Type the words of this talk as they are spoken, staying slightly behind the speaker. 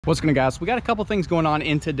What's going on, guys? We got a couple things going on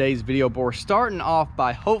in today's video, but we're starting off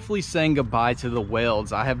by hopefully saying goodbye to the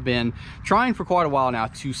welds. I have been trying for quite a while now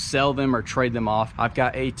to sell them or trade them off. I've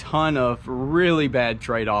got a ton of really bad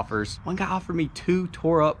trade offers. One guy offered me 2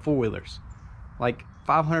 tore up four-wheelers, like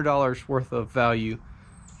 $500 worth of value.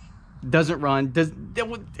 Doesn't run,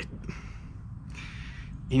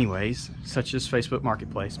 anyways, such as Facebook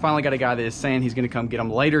Marketplace. Finally got a guy that is saying he's going to come get them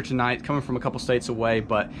later tonight, coming from a couple states away,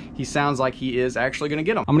 but he sounds like he is actually going to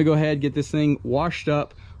get them. I'm going to go ahead, get this thing washed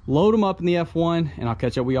up, load them up in the F1, and I'll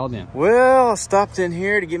catch up with y'all then. Well, I stopped in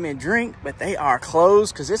here to get me a drink, but they are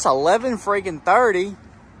closed because it's 11:30.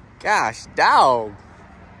 Gosh, dog.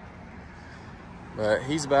 But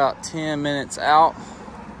he's about 10 minutes out.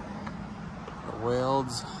 The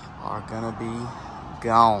welds are going to be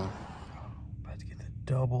gone.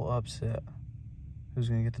 Double upset. Who's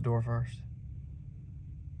gonna get the door first?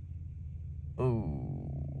 Oh,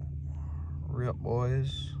 rip,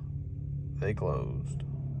 boys. They closed.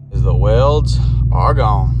 The welds are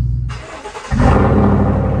gone.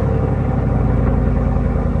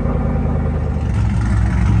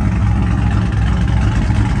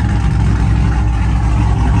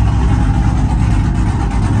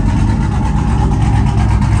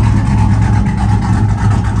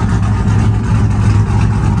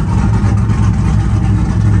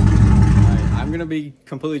 Be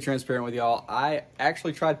completely transparent with y'all. I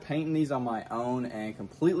actually tried painting these on my own and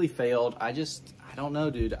completely failed. I don't know,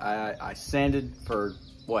 dude. I sanded for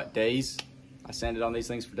what, days? I sanded on these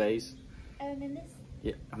things for days. In this?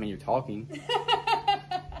 Yeah, I mean, you're talking.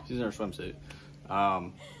 She's in her swimsuit.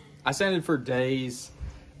 I sanded for days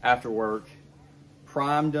after work,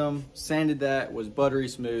 primed them, sanded that, was buttery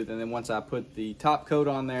smooth, and then once I put the top coat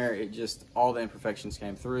on there, it just, all the imperfections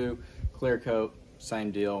came through. Clear coat,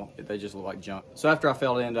 same deal. They just look like junk. So after I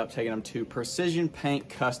failed, I ended up taking them to Precision Paint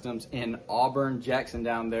Customs in Auburn, Jackson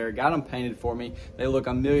down there. Got them painted for me. They look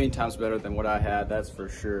a million times better than what I had, that's for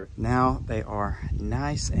sure. Now they are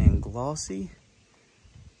nice and glossy.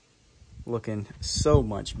 Looking so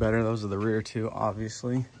much better. Those are the rear two,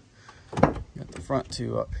 obviously. Got the front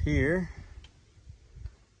two up here.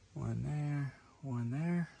 One there, one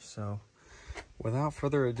there. So without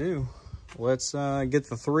further ado, let's get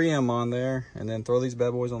the 3M on there and then throw these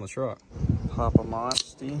bad boys on the truck. Papa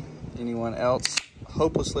Mosty. Anyone else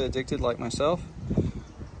hopelessly addicted like myself?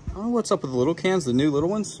 I don't know what's up with the little cans, the new little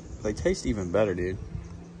ones. They taste even better, dude.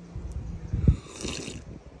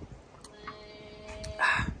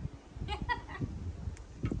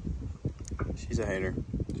 She's a hater.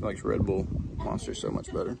 She likes Red Bull. Monster's so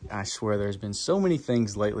much better. I swear there's been so many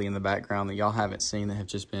things lately in the background that y'all haven't seen that have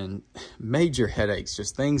just been major headaches.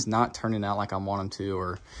 Just things not turning out like I want them to,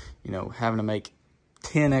 or, you know, having to make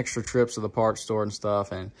 10 extra trips to the parts store and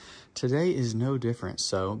stuff. And today is no different.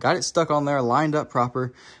 So got it stuck on there, lined up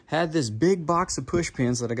proper. Had this big box of push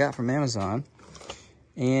pins that I got from Amazon,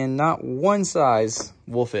 and not one size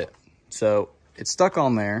will fit. So it's stuck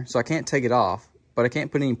on there, so I can't take it off, but I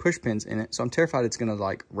can't put any push pins in it. So I'm terrified it's gonna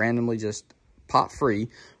like randomly just pop free,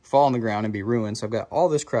 fall on the ground, and be ruined. So I've got all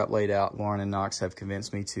this crap laid out. Lauren and Knox have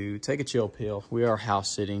convinced me to take a chill pill. We are house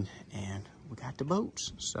sitting and we got the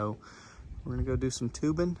boats. So we're gonna go do some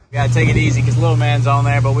tubing. We gotta take it easy because little man's on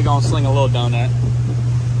there, but we're gonna sling a little donut.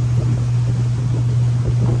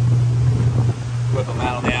 Whip them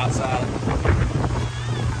out on the outside.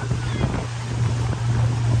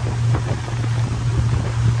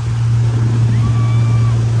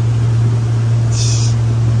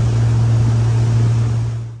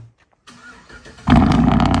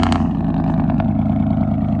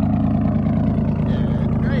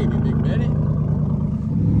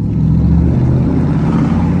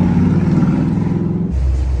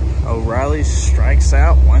 Strikes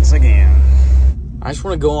out once again. I just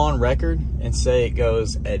want to go on record and say it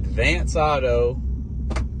goes Advance Auto,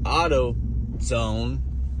 Auto Zone,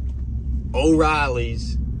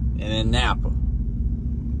 O'Reilly's, and then Napa.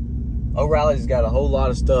 O'Reilly's got a whole lot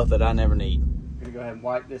of stuff that I never need. I'm gonna go ahead and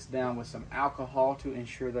wipe this down with some alcohol to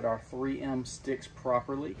ensure that our 3M sticks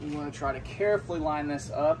properly. We want to try to carefully line this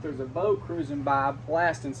up. There's a boat cruising by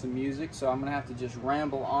blasting some music, so I'm gonna have to just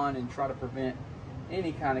ramble on and try to prevent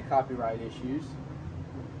any kind of copyright issues.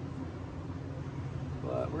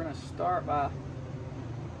 But we're gonna start by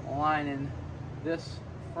lining this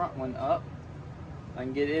front one up. If I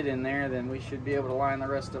can get it in there, then we should be able to line the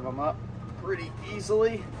rest of them up pretty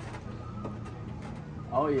easily.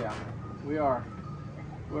 Oh yeah, we are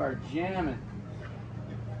jamming.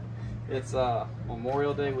 It's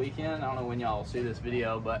Memorial Day weekend. I don't know when y'all will see this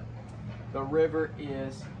video, but the river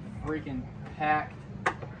is freaking packed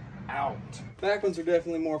out. Back ones are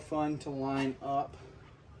definitely more fun to line up.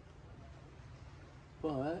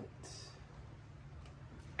 but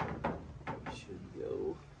should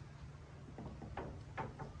go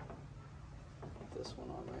put this one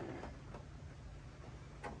on there.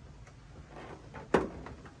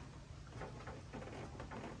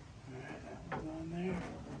 Alright, that one's on there.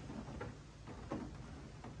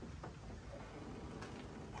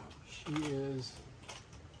 She is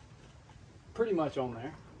pretty much on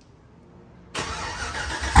there.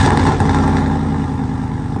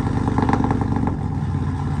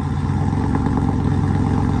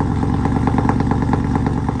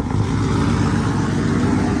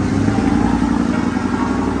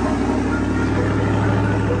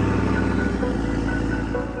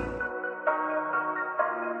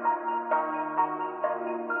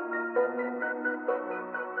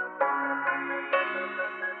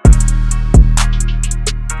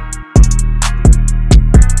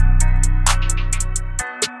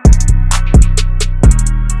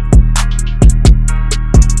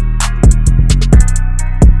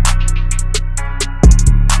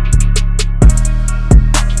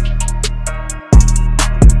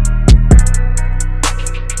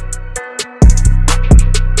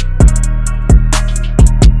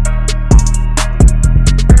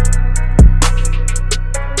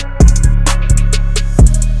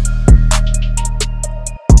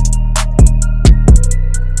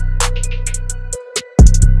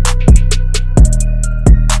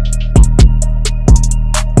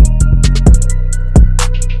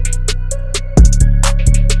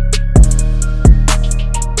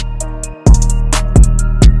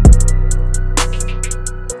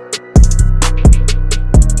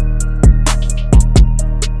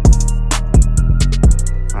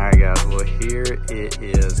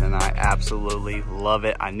 Absolutely love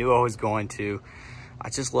it. I knew I was going to. I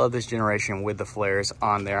just love this generation with the flares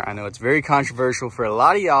on there. I know it's very controversial for a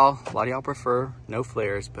lot of y'all. A lot of y'all prefer no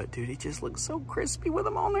flares, but dude, it just looks so crispy with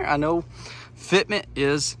them on there. I know fitment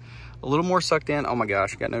is a little more sucked in. Oh my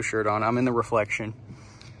gosh, got no shirt on. I'm in the reflection.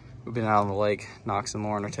 We've been out on the lake. Knox and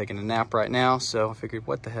Lauren are taking a nap right now, so I figured,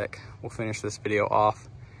 what the heck, we'll finish this video off.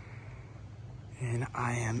 And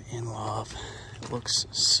I am in love. It looks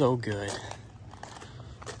so good.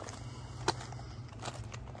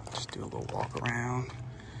 Just do a little walk around.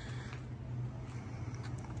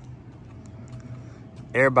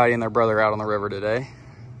 Everybody and their brother out on the river today.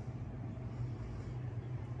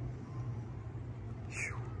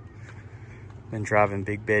 Been driving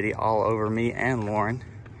Big Betty all over me and Lauren.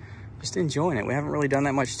 Just enjoying it. We haven't really done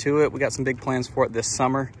that much to it. We got some big plans for it this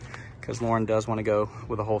summer because Lauren does want to go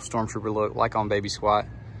with a whole Stormtrooper look like on Baby Squat.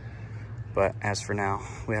 But as for now,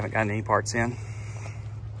 we haven't gotten any parts in.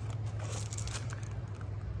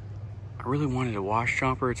 I really wanted a wash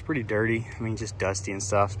chomper. It's pretty dirty. I mean, just dusty and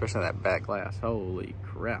stuff, especially that back glass. Holy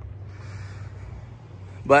crap.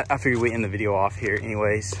 But I figured we end the video off here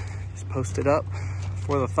anyways. Just post it up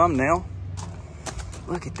for the thumbnail.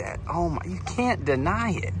 Look at that. Oh my, you can't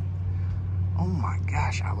deny it. Oh my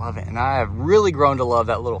gosh, I love it. And I have really grown to love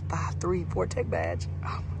that little 5.3 Vortec badge.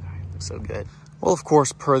 Oh my God, it looks so good. Well, of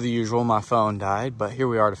course, per the usual, my phone died, but here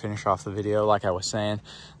we are to finish off the video. Like I was saying,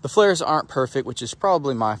 the flares aren't perfect, which is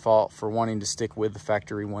probably my fault for wanting to stick with the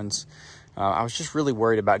factory ones. I was just really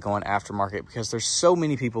worried about going aftermarket because there's so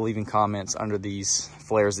many people leaving comments under these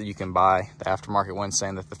flares that you can buy, the aftermarket ones,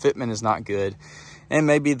 saying that the fitment is not good. And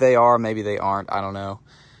maybe they are, maybe they aren't, I don't know.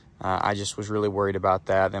 I just was really worried about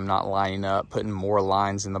that, them not lining up, putting more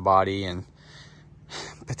lines in the body and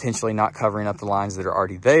potentially not covering up the lines that are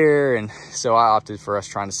already there. And so I opted for us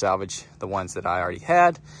trying to salvage the ones that I already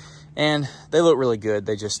had. And they look really good.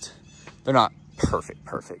 They're not perfect,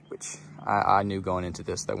 which I knew going into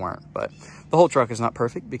this they weren't. But the whole truck is not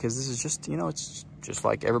perfect because this is just, you know, it's just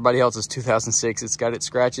like everybody else's 2006. It's got its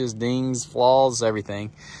scratches, dings, flaws,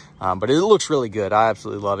 everything. But it looks really good. I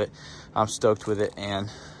absolutely love it. I'm stoked with it, and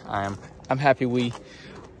I'm happy we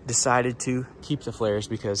decided to keep the flares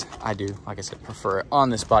because I do, like I said, prefer it on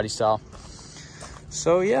this body style.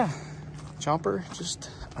 So yeah, chomper, just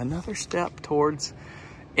another step towards,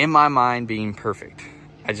 in my mind, being perfect.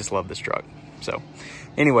 I just love this truck. So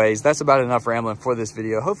anyways, that's about enough rambling for this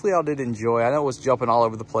video. Hopefully y'all did enjoy. I know it was jumping all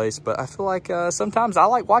over the place, but I feel like sometimes I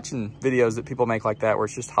like watching videos that people make like that, where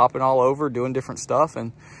it's just hopping all over, doing different stuff.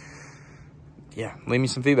 And yeah, leave me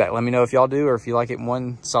some feedback. Let me know if y'all do, or if you like it in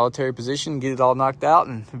one solitary position, get it all knocked out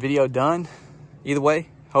and video done. Either way,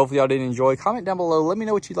 hopefully y'all did enjoy. Comment down below. Let me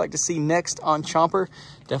know what you'd like to see next on Chomper.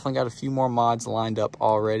 Definitely got a few more mods lined up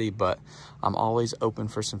already, but I'm always open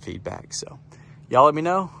for some feedback. So y'all let me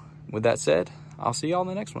know. With that said, I'll see y'all in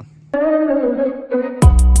the next one.